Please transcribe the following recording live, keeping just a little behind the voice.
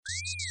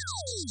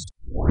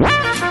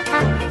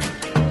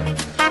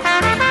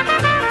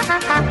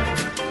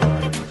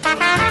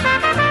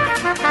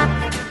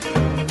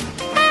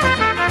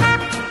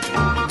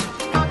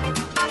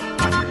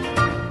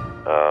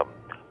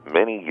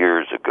Many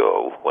years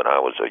ago, when I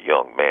was a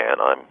young man,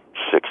 I'm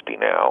 60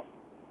 now,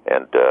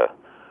 and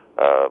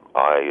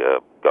I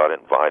got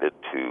invited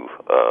to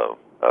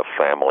a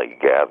family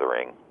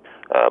gathering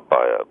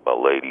by a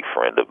lady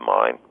friend of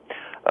mine,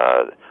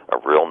 a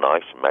real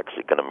nice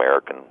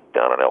Mexican-American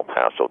down in El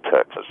Paso,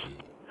 Texas.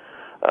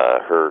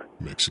 Her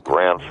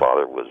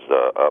grandfather was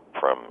up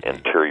from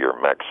interior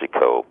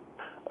Mexico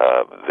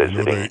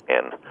visiting.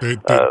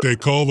 They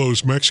call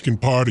those Mexican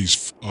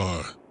parties,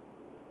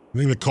 I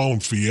think they call them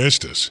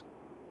fiestas.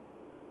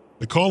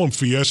 They call them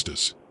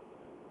fiestas.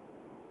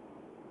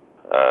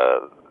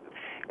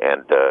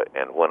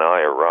 And when I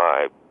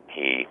arrived,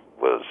 he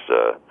was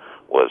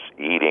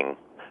eating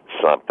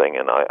something,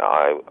 and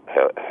I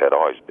had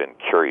always been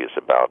curious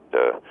about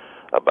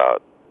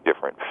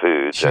different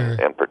foods, Sure.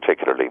 and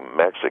particularly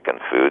Mexican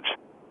foods,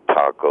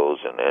 tacos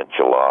and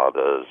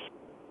enchiladas.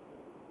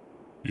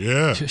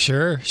 Yeah.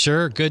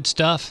 Sure. Good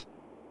stuff.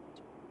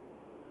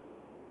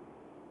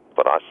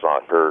 But I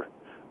saw her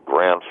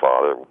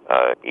grandfather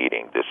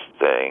eating this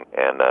thing,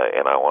 and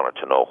I wanted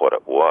to know what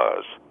it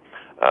was.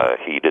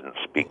 He didn't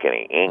speak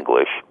any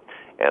English,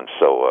 and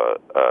so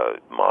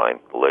my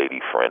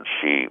lady friend,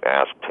 she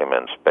asked him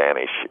in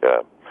Spanish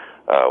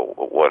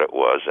what it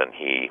was, and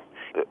he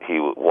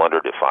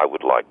wondered if I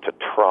would like to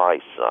try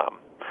some.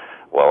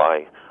 Well,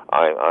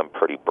 I'm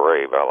pretty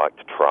brave. I like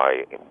to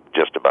try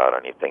just about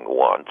anything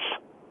once.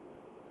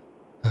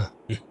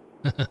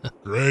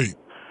 Great.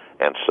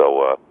 And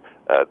so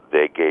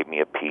they gave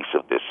me a piece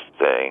of this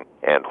thing,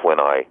 and when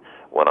I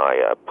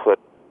put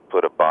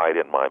a bite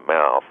in my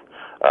mouth,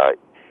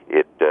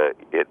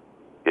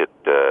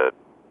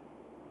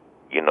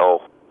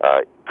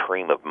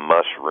 cream of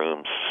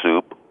mushroom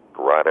soup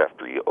right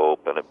after you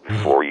open it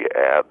before you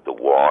add the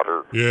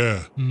water.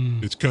 Yeah.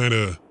 It's kind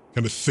of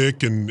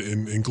thick and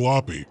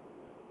gloppy.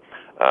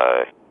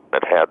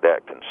 It had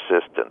that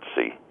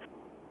consistency.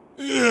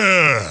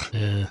 Yeah.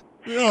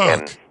 Yuck.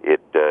 And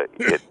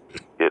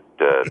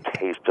it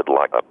tasted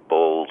like a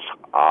bull's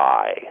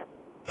eye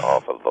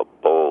off of a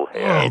bull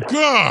head. Oh,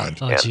 God.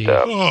 Oh, And, gee.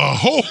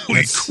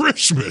 Holy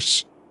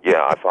Christmas.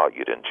 yeah, I thought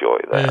you'd enjoy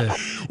that. Yeah.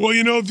 Well,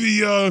 you know,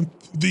 the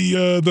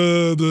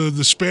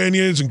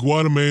Spaniards and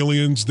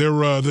Guatemalans,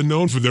 they're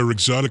known for their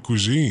exotic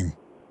cuisine.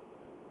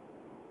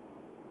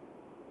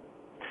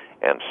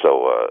 And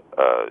so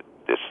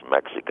this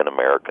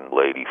Mexican-American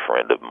lady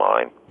friend of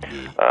mine,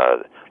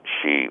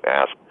 she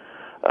asked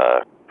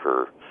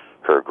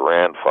her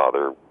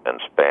grandfather in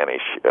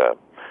Spanish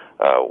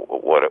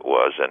what it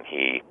was, and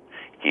he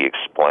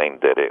explained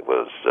that it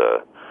was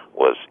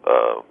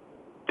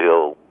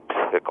dill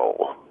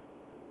pickle.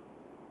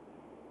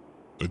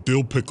 A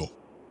dill pickle.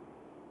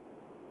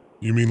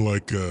 You mean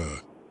like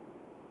a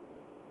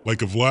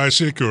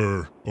Vlasic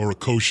or a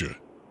kosher?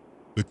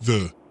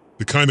 The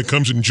kind that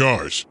comes in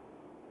jars.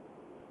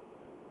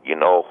 You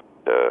know,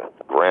 the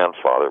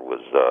grandfather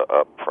was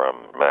up from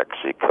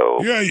Mexico.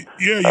 Yeah,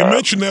 you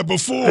mentioned that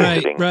before.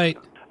 Right.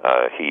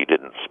 He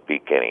didn't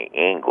speak any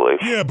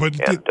English. Yeah, but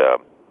and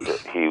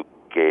he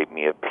gave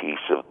me a piece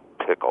of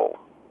pickle,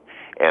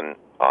 and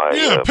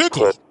I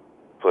pickle.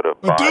 put a A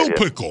dill bite in.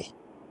 pickle.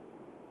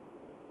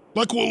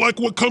 Like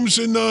what comes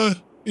in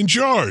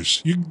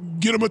jars. You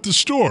get them at the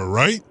store,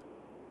 right?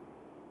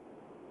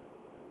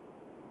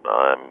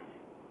 I'm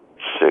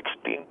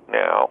 60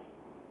 now,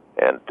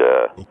 and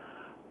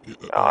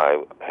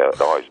I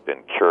have always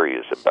been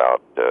curious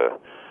about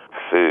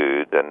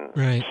food, and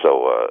Right.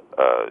 so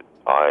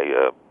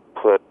I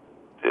put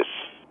this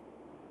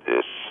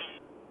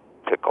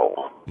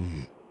pickle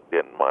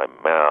in my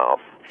mouth,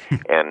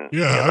 and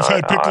Yeah, and I've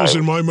had pickles I,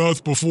 in my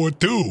mouth before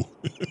too.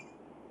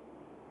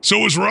 So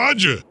has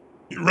Roger.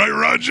 Right,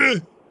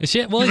 Roger?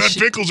 You've had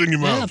pickles in your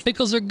Yeah, mouth.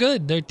 pickles are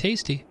good. They're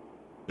tasty.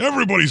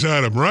 Everybody's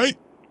had them, right?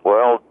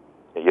 Well,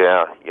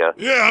 yeah.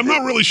 Yeah, I'm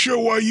not really sure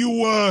why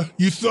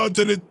you thought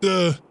that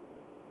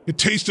it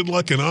tasted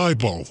like an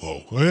eyeball,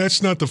 though. I mean,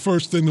 that's not the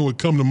first thing that would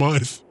come to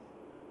mind. It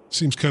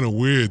seems kind of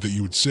weird that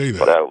you would say that.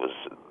 But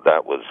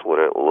that was what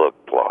it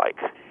looked like.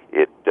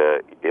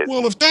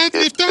 Well, if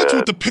that's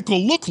what the pickle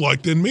looked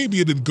like, then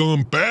maybe it had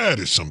gone bad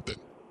or something.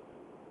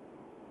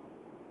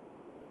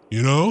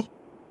 You know?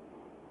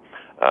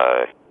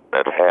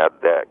 It had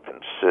that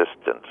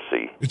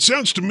consistency. It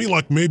sounds to me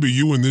like maybe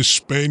you and this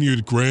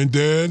Spaniard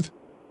granddad,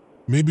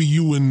 maybe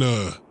you and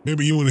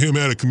him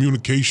had a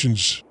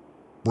communications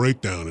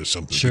breakdown or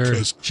something.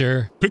 Because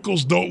Sure.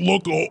 pickles don't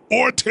look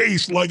or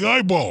taste like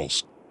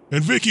eyeballs,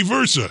 and vice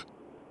versa.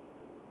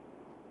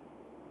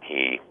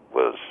 He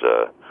was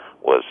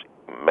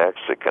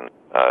Mexican.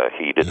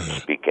 He didn't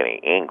speak any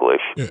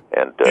English,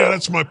 and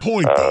that's my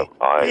point, though.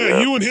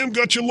 You and him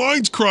got your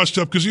lines crossed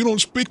up because you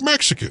don't speak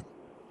Mexican.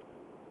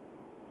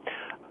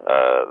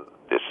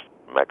 This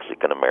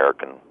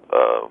Mexican-American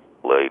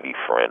lady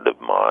friend of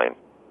mine,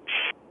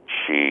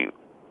 she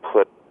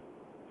put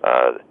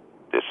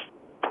this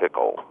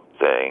pickle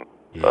thing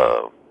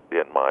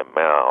in my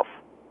mouth,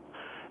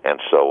 and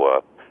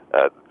so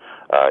I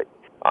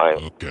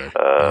Okay.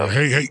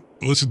 Hey,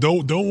 listen,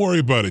 don't worry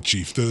about it,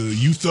 Chief.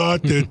 You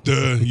thought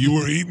that you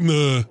were eating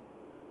I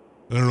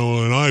don't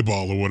know, an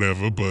eyeball or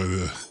whatever, but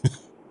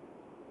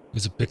It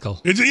was a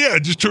pickle.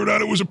 it just turned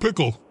out it was a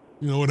pickle.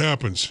 You know what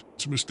happens?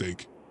 It's a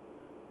mistake.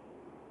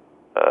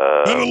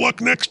 Better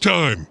luck next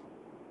time.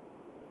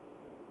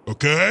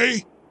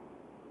 Okay?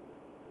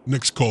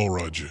 Next call,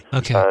 Roger.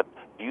 Okay.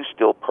 do you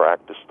still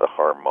practice the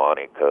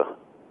harmonica?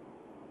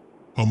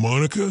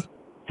 Harmonica?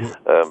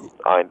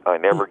 I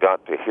never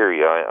got to hear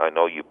you. I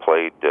know you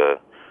played,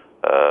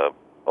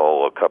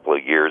 a couple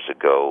of years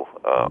ago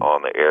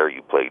on the air.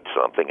 You played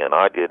something, and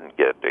I didn't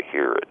get to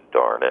hear it.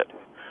 Darn it!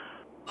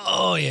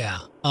 Oh yeah.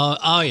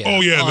 Oh yeah.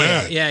 Oh yeah, oh,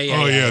 that. Yeah.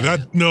 Oh yeah,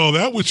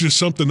 that was just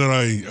something that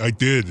I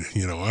did.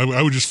 You know,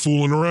 I was just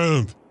fooling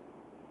around.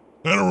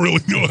 I don't really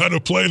know how to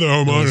play the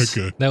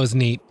harmonica. That was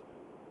neat.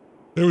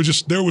 There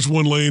was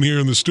one laying here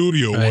in the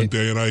studio Right. one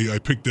day, and I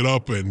picked it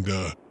up, and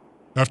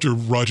after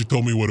Roger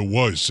told me what it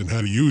was and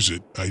how to use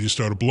it, I just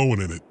started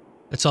blowing in it.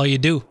 That's all you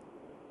do.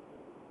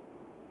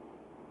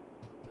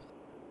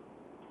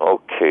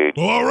 Okay.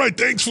 Well, all right.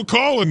 Thanks for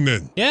calling,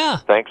 then. Yeah.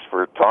 Thanks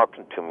for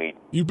talking to me.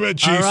 You bet,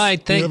 Chief. All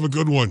right. You have a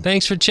good one.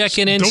 Thanks for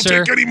checking in, Don't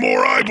sir. take any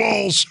more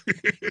eyeballs.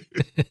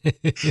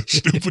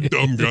 Stupid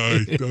dumb guy.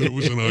 Thought it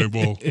was an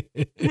eyeball.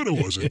 But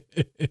it wasn't.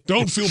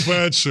 Don't feel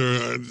bad,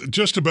 sir.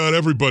 Just about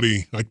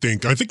everybody, I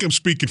think I'm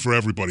speaking for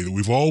everybody, that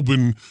we've all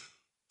been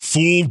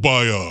fooled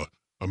by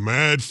a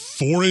mad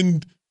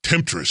foreign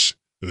temptress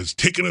that has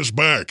taken us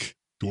back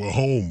to a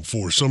home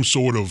for some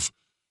sort of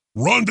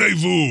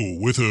rendezvous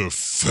with her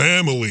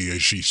family,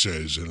 as she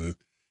says. And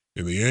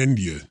in the end,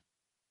 you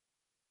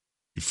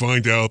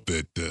find out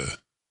that,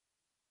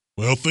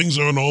 things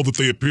aren't all that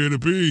they appear to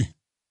be.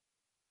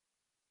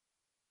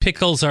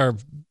 Pickles are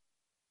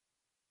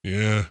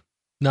Yeah.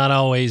 not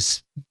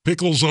always.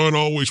 Pickles aren't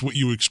always what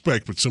you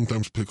expect, but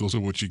sometimes pickles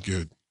are what you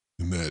get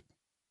in that.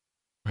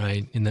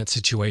 Right, in that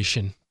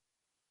situation.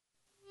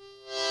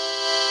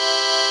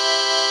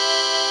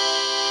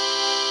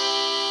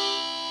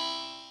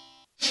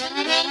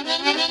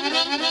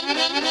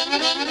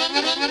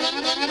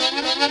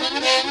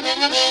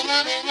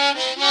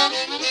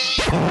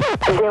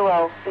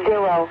 Zero,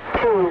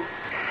 2,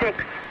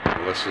 6.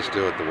 Let's just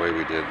do it the way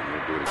we did, and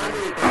we'll do it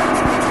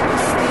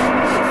again.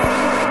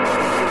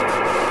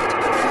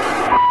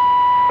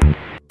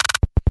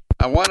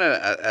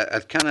 I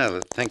kind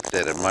of think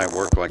that it might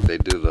work like they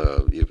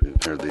do you've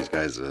heard these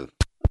guys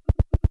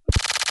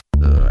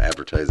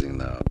advertising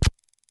the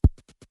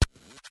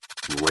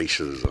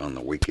races on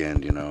the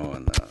weekend, and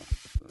the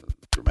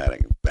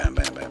dramatic bam,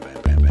 bam, bam,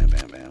 bam, bam, bam,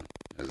 bam, bam.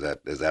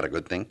 Is that a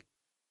good thing?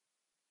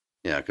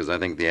 Yeah, because I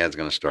think the ad's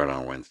going to start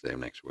on Wednesday of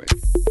next week.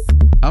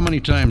 How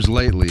many times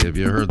lately have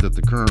you heard that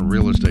the current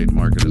real estate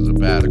market is a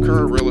bad one? The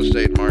current real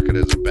estate market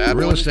is a bad one.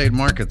 The real estate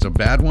market's a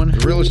bad one?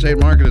 The real estate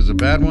market is a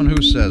bad one?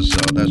 Who says so?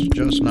 That's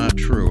just not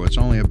true. It's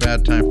only a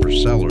bad time for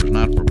sellers,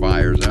 not for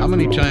buyers. How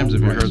many times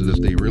have you heard that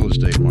the real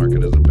estate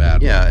market is a bad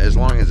one? Yeah, as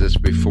long as it's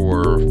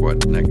before,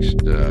 next...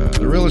 the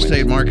real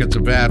estate market's a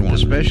bad one,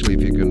 especially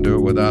if you can do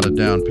it without a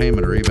down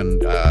payment or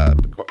even...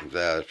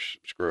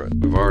 screw it.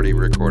 We've already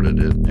recorded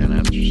it, and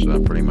it's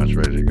pretty much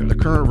ready to go. The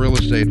current real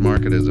estate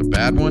market is a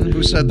bad one?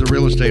 Who said the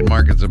real estate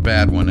market's a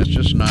bad one? It's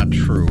just not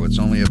true. It's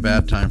only a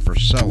bad time for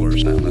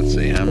sellers. Now, let's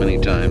see, how many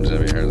times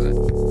have you heard that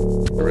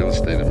the real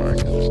estate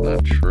market is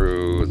not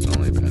true? It's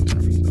only a bad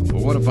time for sellers.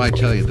 Well, what if I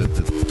tell you that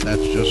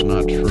that's just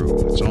not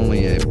true? It's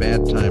only a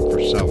bad time for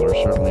sellers,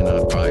 certainly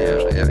not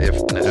buyers.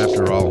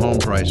 After all, home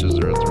prices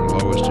are at their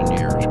lowest in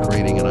years,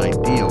 creating an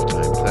ideal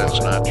time. That's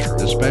not true,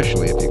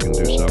 especially if you can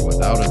do so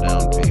without a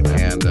down payment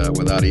and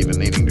without even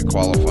needing to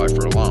qualify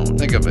for a loan.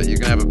 Think of it, you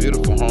can have a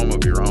beautiful home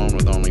of your own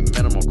with only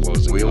minimal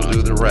closing We'll costs.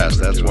 do the rest.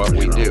 That's what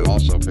we do.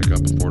 Also pick up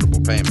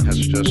affordable payments. That's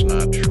just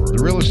not true.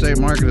 The real estate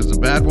market is a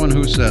bad one?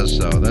 Who says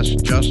so? That's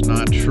just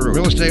not true.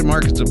 Real estate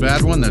market's a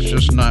bad one? That's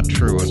just not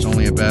true. It's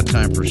only a bad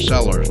time for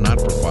sellers, not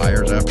for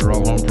buyers. After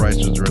all, home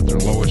prices are at their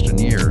lowest in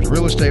years.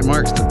 Real estate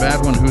market's a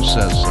bad one? Who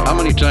says so? How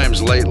many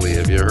times lately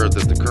have you heard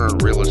that the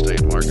current real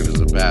estate market is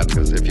a bad one?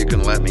 Because if you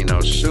can let me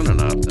know soon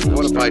enough, then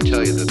What if I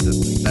tell you that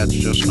that's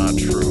just not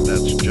true?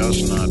 That's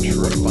just not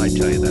true. What if I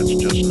tell you that's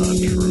just not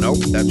true? Nope,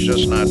 that's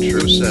just not true.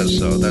 Who says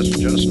so? That's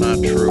just not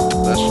true.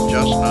 That's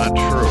just not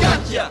true.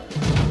 Gotcha!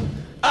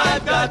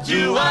 I've got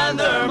you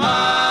under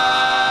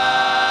my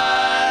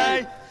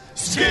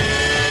skin.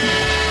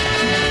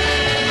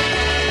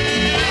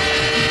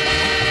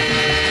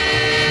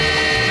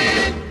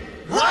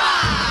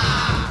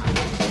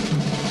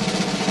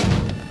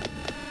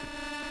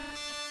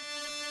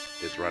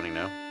 it's running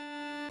now.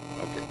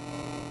 Okay.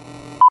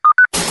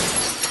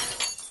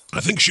 I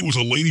think she was a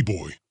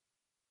ladyboy.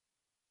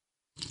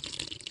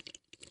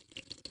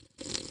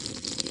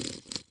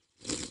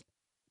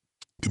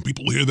 Can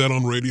people hear that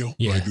on radio?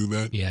 Yeah. When I do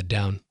that? Yeah,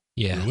 down.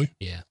 Yeah. Really?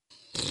 Yeah.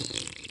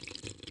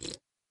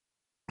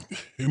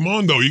 Hey,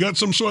 Mondo, you got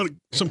some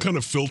kind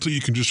of filter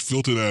you can just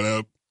filter that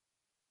out?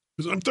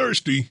 Because I'm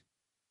thirsty.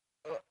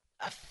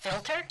 A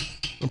filter?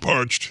 I'm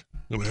parched.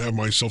 I'm gonna have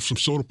myself some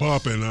soda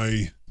pop, and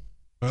I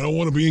don't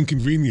want to be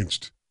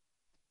inconvenienced.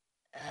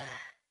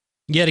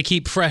 You got to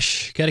keep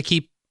fresh. Got to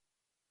keep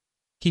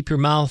your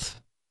mouth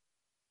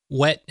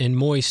wet and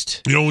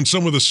moist. You know, in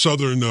some of the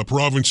southern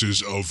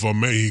provinces of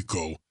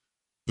Mexico,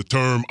 the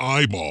term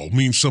eyeball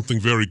means something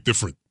very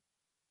different.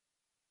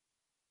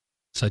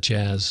 Such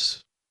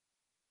as?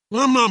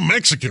 Well, I'm not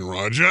Mexican,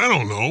 Roger. I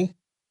don't know.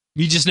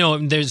 You just know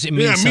it means something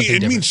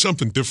different. It means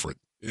something different.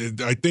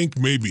 I think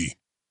maybe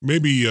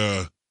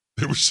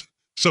there was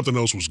something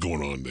else was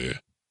going on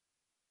there.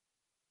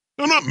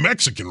 I'm not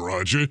Mexican,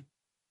 Roger.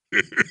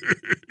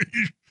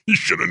 You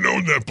should have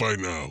known that by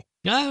now.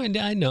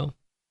 I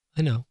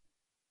know.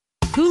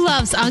 Who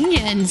loves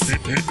onions?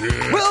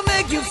 We'll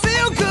make you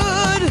feel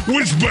good.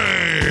 Whiz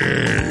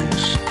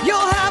Bangs! You'll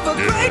have a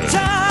great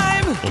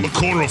time. On the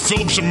corner of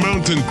Phillips and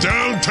Mountain,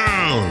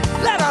 downtown.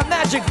 Let our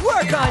magic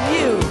work on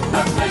you.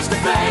 A place to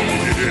play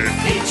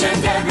each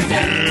and every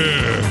day.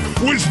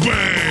 Yeah. Whiz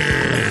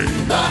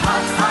Bangs! The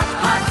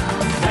hot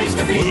place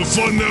to be. Where the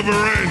fun never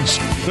ends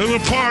and the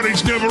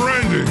party's never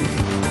ending.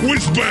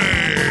 Whiz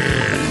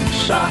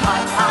Bangs! The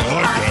hot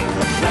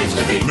place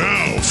to be.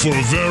 Now, for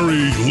a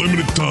very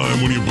limited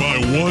time, when you buy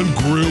one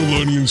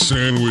grilled onion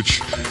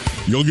sandwich,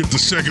 you'll get the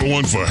second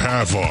one for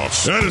half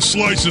off. And a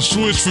slice of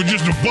Swiss for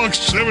just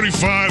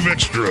 $1.75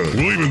 extra.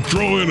 We'll even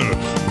throw in a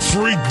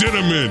free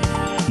dinner mint.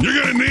 You're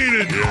gonna need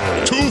it.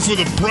 Two for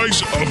the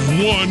price of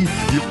one.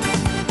 You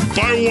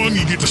buy one,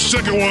 you get the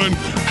second one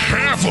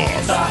half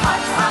off. The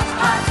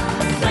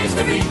hot place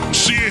to be.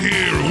 See you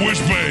here at Whiz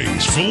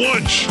Bangs for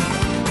lunch.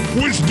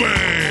 Whiz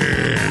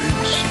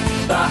Bangs!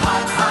 The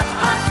hot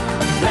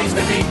place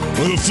to be.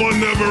 Where the fun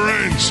never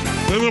ends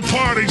and the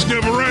party's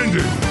never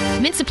ending.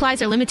 Mint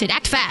supplies are limited.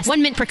 Act fast.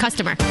 1 mint per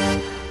customer.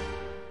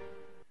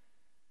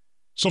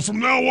 So from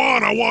now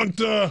on, I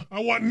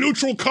want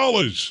neutral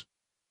colors.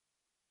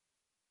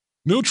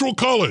 Neutral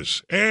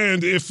colors.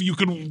 And if you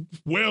could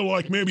wear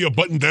like maybe a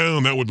button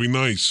down, that would be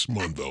nice,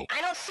 Mondo.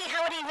 I don't see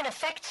how it even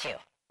affects you.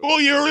 Well,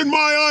 you're in my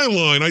eye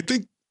line. I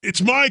think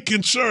it's my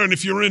concern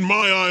if you're in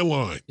my eye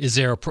line. Is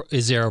there a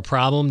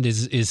problem?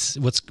 Is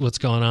what's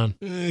going on?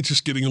 It's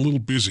just getting a little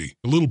busy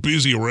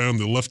around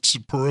the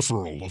left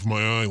peripheral of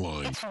my eye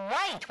line. It's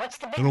right. What's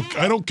the big deal?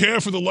 I don't care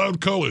for the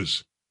loud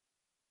colors.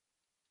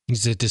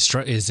 It's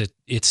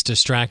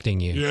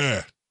distracting you?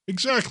 Yeah,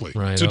 exactly.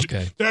 Right.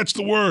 Okay. That's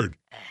the word.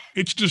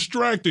 It's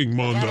distracting,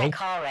 I got Mondo. a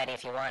call ready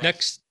if you want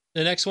it.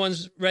 The next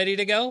one's ready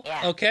to go?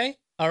 Yeah. Okay.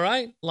 All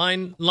right.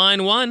 Line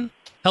 1.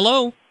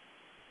 Hello.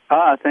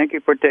 Thank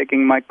you for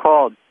taking my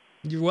call.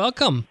 You're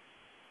welcome.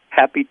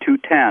 Happy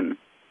 210.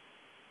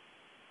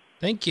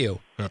 Thank you.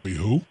 Happy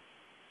who?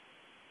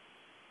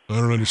 I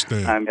don't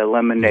understand. I'm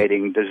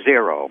eliminating the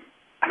zero.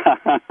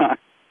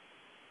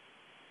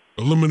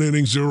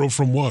 Eliminating zero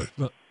from what?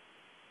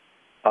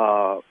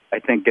 I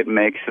think it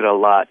makes it a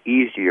lot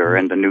easier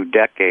in the new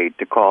decade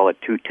to call it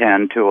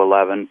 210,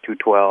 211,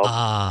 212.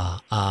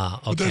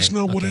 Okay. But that's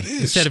not what it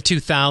is. Instead of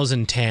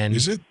 2010,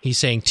 is it? He's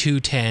saying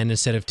 210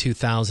 instead of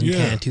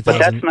 2010. Yeah. 2000. But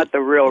that's not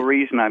the real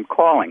reason I'm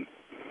calling.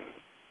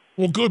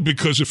 Well, good,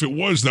 because if it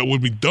was, that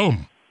would be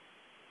dumb.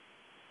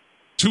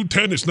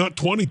 210 is not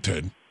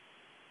 2010.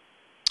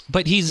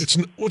 But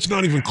it's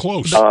not even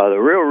close. The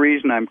real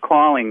reason I'm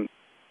calling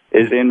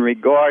is in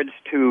regards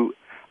to,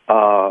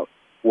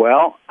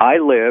 I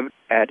lived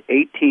at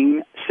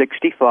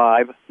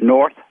 1865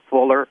 North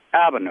Fuller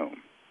Avenue.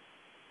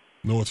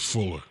 North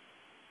Fuller.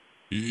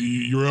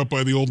 You're out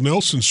by the old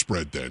Nelson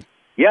spread then?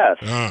 Yes.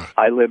 Ah.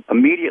 I live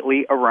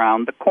immediately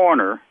around the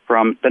corner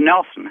from the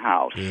Nelson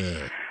house.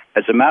 Yeah.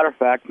 As a matter of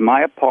fact,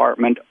 my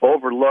apartment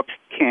overlooks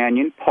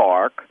Canyon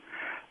Park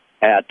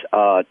at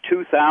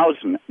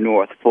 2000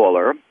 North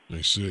Fuller.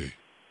 I see.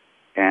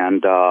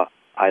 And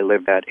I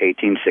lived at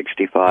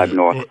 1865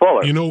 North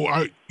Fuller. You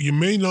know, you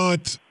may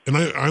not, and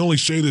I only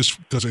say this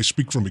because I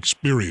speak from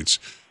experience,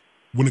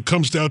 when it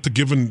comes down to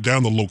giving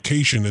down the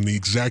location and the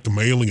exact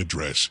mailing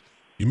address,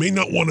 you may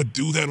not want to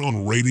do that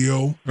on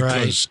radio.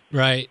 Because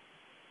right.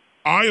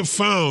 I have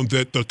found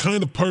that the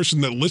kind of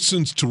person that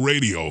listens to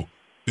radio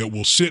that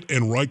will sit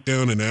and write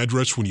down an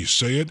address when you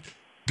say it,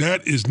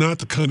 that is not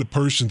the kind of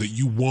person that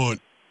you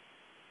want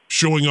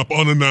showing up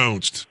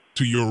unannounced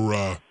to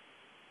your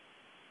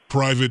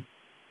private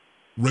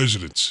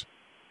residence.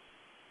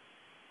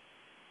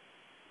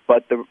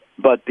 But the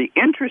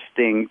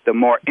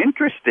more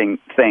interesting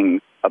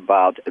thing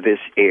about this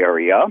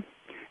area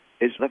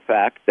is the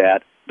fact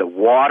that the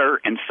water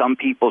in some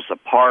people's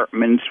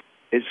apartments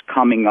is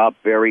coming up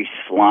very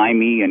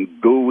slimy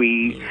and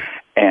gooey,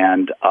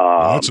 and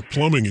that's a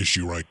plumbing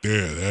issue right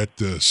there. That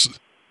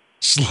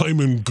slime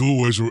and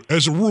goo,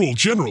 as a rule,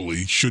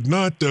 generally should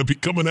not be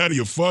coming out of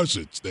your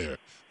faucets there.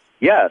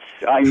 Yes,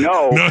 I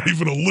know. Not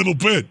even a little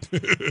bit.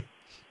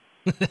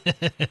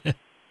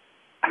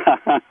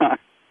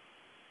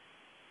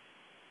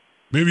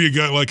 Maybe you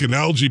got like an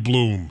algae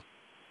bloom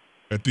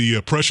at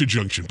the pressure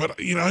junction. But,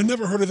 I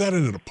never heard of that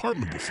in an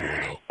apartment before,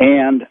 though.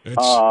 And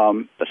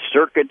the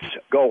circuits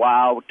go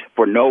out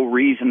for no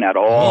reason at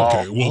all.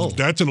 Okay, well,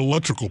 that's an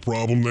electrical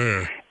problem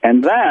there.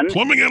 And then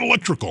Plumbing and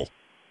electrical.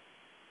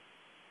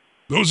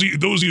 Those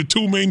are your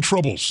two main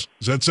troubles.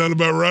 Does that sound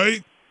about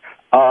right?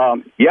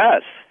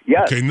 Yes.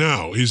 Okay,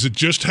 now, is it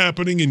just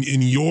happening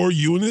in your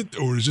unit,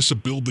 or is this a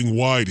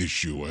building-wide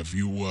issue? Have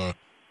you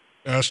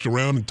asked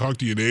around and talked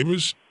to your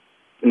neighbors?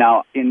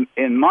 Now, in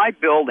my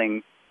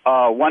building,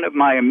 one of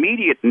my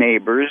immediate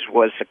neighbors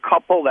was a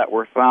couple that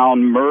were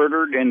found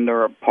murdered in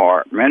their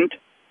apartment.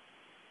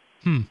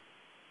 So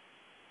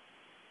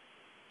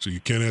you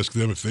can't ask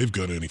them if they've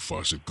got any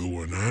faucet goo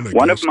or not,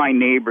 One of my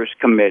neighbors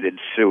committed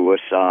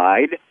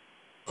suicide.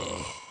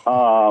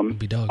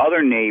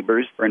 Other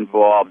neighbors were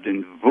involved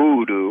in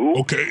voodoo.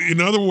 Okay,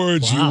 in other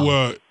words,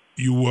 Wow.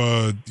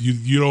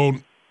 you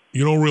don't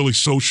really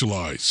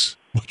socialize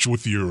much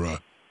with your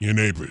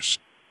neighbors.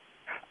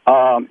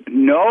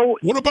 No.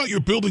 What about your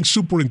building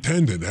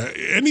superintendent?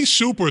 Any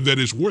super that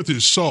is worth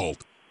his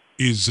salt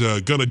is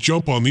gonna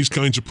jump on these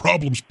kinds of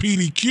problems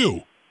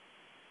PDQ.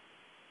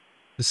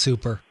 The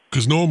super.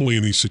 Because normally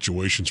in these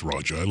situations,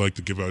 Roger, I like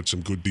to give out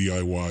some good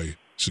DIY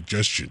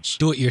suggestions.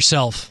 Do it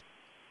yourself.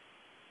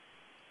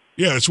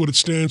 Yeah, that's what it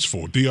stands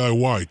for,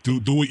 DIY.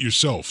 Do it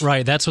yourself.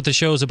 Right, that's what the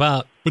show's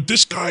about. But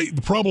this guy,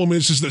 the problem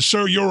is that,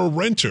 sir, you're a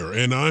renter,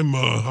 and I'm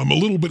a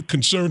little bit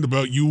concerned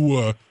about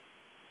you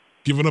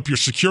giving up your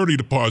security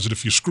deposit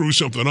if you screw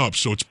something up.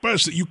 So it's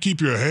best that you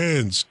keep your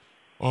hands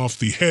off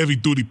the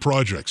heavy-duty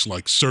projects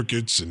like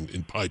circuits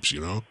and pipes,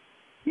 you know?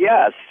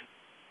 Yes.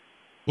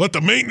 Let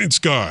the maintenance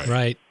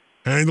guy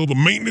handle the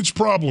maintenance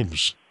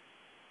problems.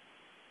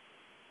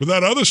 But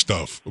that other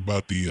stuff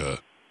about the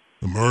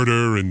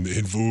murder and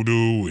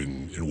voodoo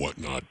and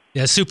whatnot.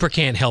 Yeah, super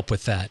can't help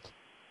with that.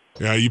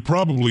 Yeah, you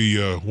probably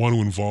want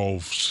to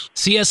involve...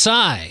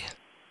 CSI.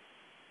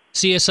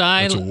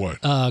 That's a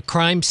what?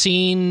 Crime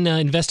scene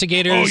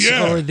investigators, Oh,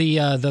 yeah. or the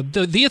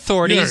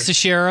authorities, the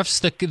sheriffs,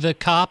 the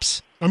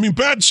cops. I mean,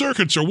 bad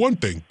circuits are one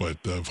thing, but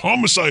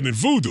homicide and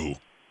voodoo,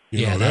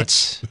 you know,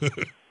 that's...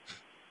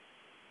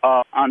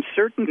 On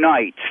certain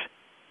nights,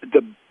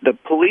 the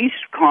police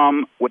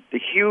come with the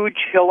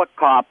huge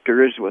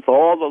helicopters with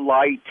all the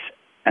lights,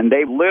 and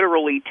they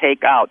literally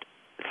take out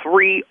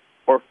 3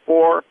 or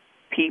 4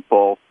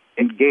 people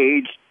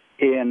engaged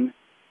in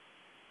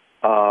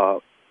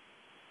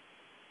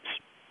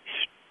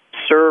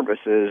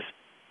services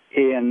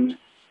in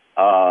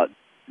the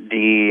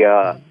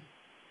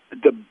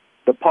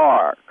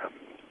park.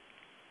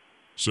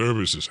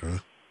 Services, huh?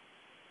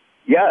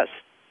 Yes.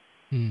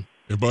 And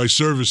by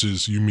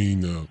services, you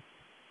mean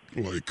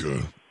when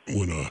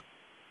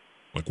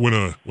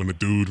a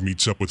dude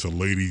meets up with a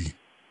lady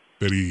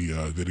that he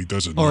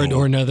doesn't know,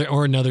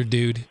 or another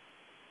dude.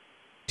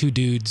 Two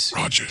dudes.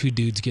 Roger. Two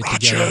dudes get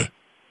together.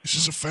 This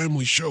is a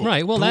family show.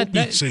 Right. Well, Don't be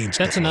that's saying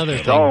stuff another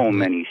like thing. So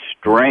many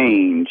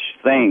strange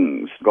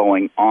things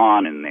going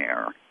on in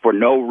there for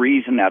no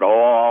reason at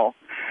all.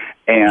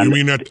 And you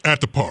mean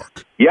at the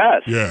park?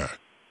 Yes. Yeah.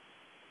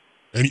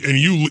 And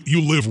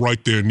you live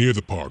right there near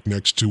the park,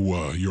 next to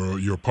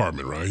your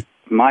apartment, right?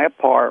 My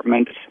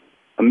apartment's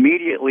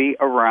immediately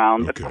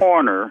around the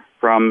corner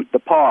from the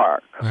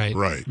park. Right.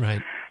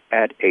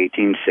 At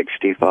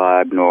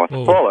 1865 North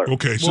Fuller.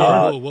 Okay,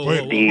 so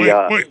wait,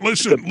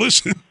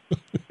 listen.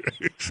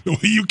 The way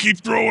you keep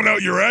throwing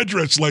out your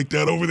address like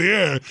that over the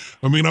air,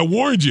 I mean, I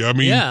warned you. I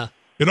mean,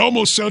 it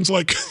almost sounds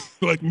like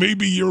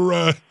maybe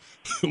you're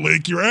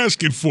like you're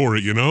asking for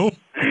it, you know?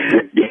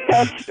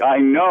 Yes, I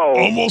know.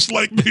 Almost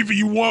like maybe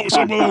you want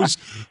some of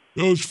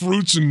those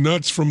fruits and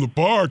nuts from the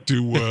park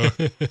to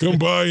come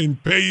by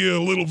and pay you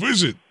a little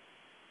visit,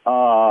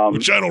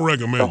 which I don't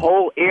recommend. The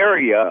whole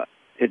area,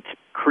 it's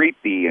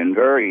creepy and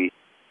very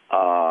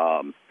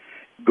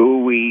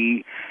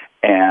gooey,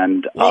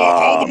 and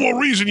all the more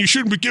reason you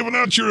shouldn't be giving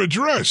out your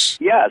address.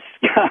 Yes,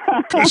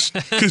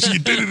 because you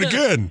did it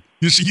again.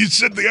 You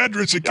said the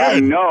address again. I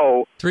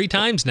know. 3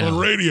 times now on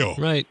radio.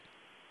 Right.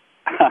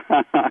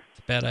 It's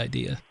a bad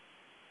idea.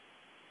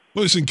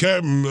 Listen,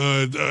 Captain,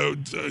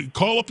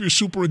 call up your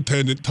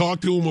superintendent,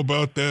 talk to him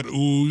about that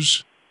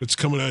ooze that's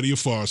coming out of your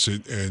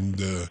faucet,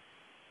 and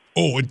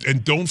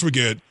and don't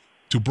forget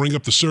to bring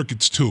up the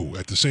circuits too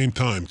at the same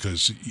time,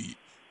 because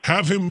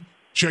have him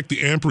check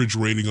the amperage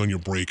rating on your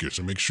breakers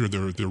and make sure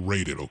they're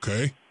rated.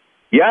 Okay?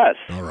 Yes.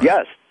 All right.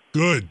 Yes.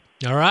 Good.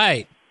 All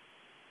right.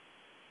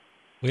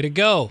 Way to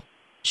go.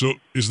 So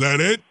is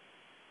that it?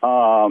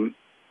 Well,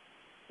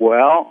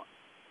 well,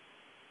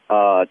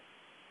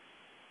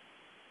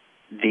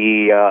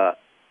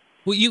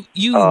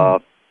 you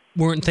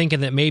weren't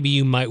thinking that maybe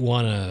you might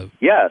want to.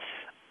 Yes.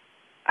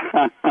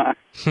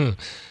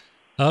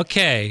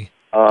 Okay.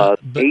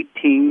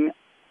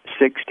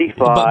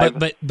 1865.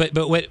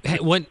 But what?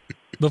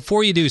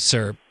 Before you do,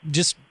 sir,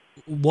 just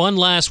one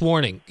last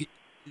warning.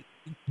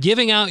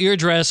 Giving out your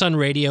address on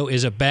radio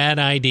is a bad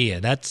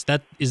idea.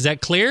 Is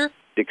that clear?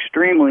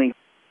 Extremely.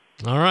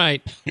 All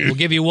right. We'll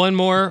give you one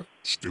more.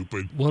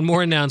 Stupid. One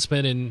more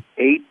announcement in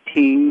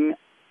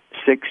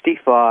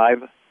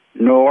 1865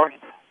 North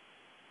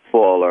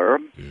Fuller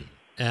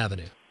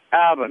Avenue.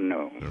 All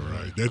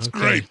right, that's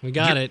great. We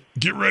got it.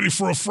 Get ready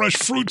for a fresh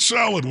fruit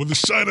salad with a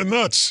side of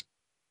nuts.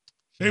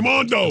 Hey,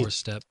 Mondo,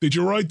 doorstep. did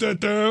you write that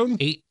down?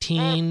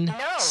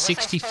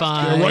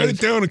 1865. Yeah, write it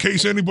down in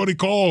case anybody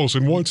calls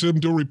and wants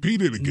them to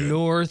repeat it again.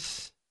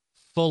 North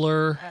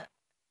Fuller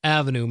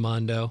Avenue,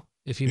 Mondo.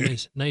 If you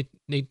miss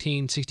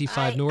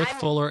 1865 North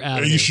Fuller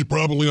Avenue. Hey, you should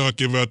probably not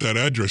give out that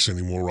address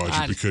anymore,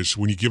 Roger, because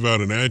when you give out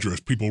an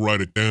address, people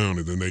write it down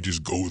and then they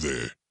just go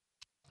there.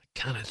 I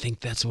kind of think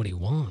that's what he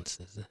wants.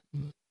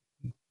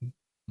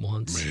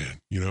 Man,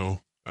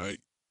 I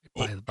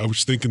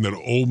was thinking that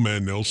old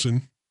man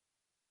Nelson,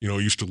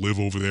 used to live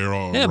over there.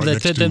 Yeah, right but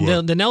next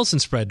to, the Nelson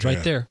spread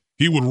right there.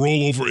 He would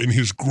roll over in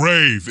his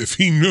grave if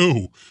he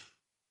knew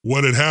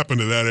what had happened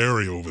to that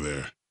area over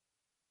there.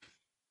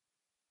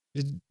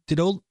 Did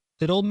old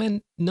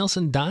man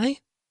Nelson die?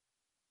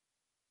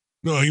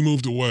 No, he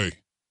moved away.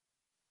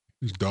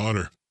 His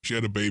daughter, she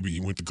had a baby. He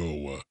went to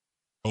go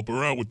help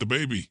her out with the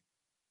baby.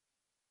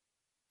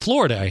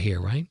 Florida, I hear,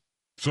 right?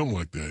 Something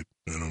like that.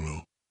 I don't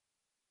know.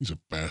 He's a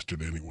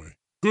bastard anyway.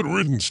 Good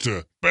riddance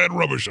to bad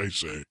rubbish, I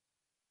say. I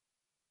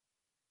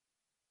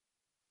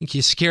think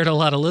you scared a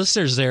lot of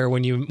listeners there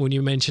when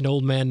you mentioned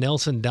old man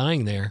Nelson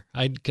dying there.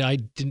 I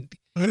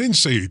didn't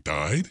say he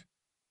died.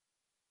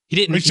 He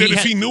didn't. I said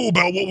if he knew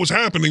about what was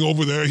happening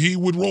over there, he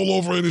would roll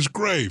over in his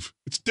grave.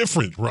 It's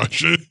different,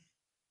 Roger.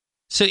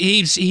 So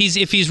he's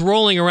if he's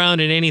rolling around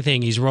in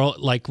anything, he's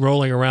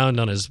rolling around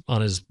on his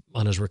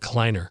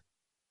recliner.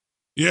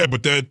 Yeah,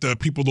 but that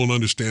people don't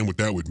understand what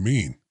that would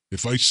mean.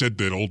 If I said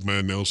that old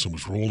man Nelson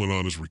was rolling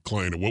on his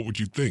recliner, what would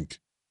you think?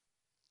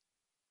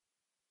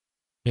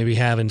 Maybe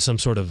having some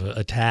sort of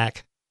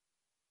attack,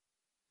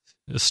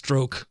 a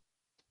stroke.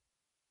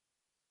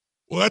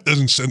 Well, that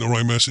doesn't send the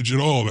right message at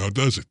all now,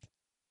 does it?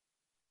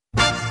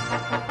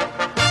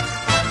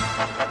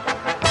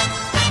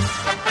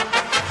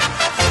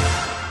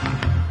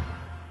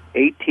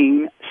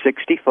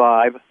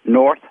 (1865)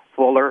 North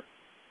Fuller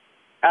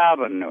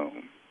Avenue.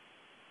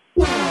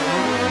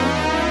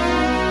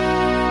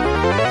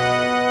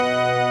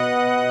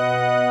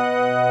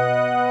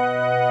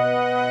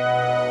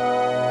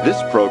 This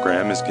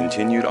program is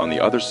continued on the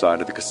other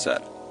side of the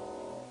cassette.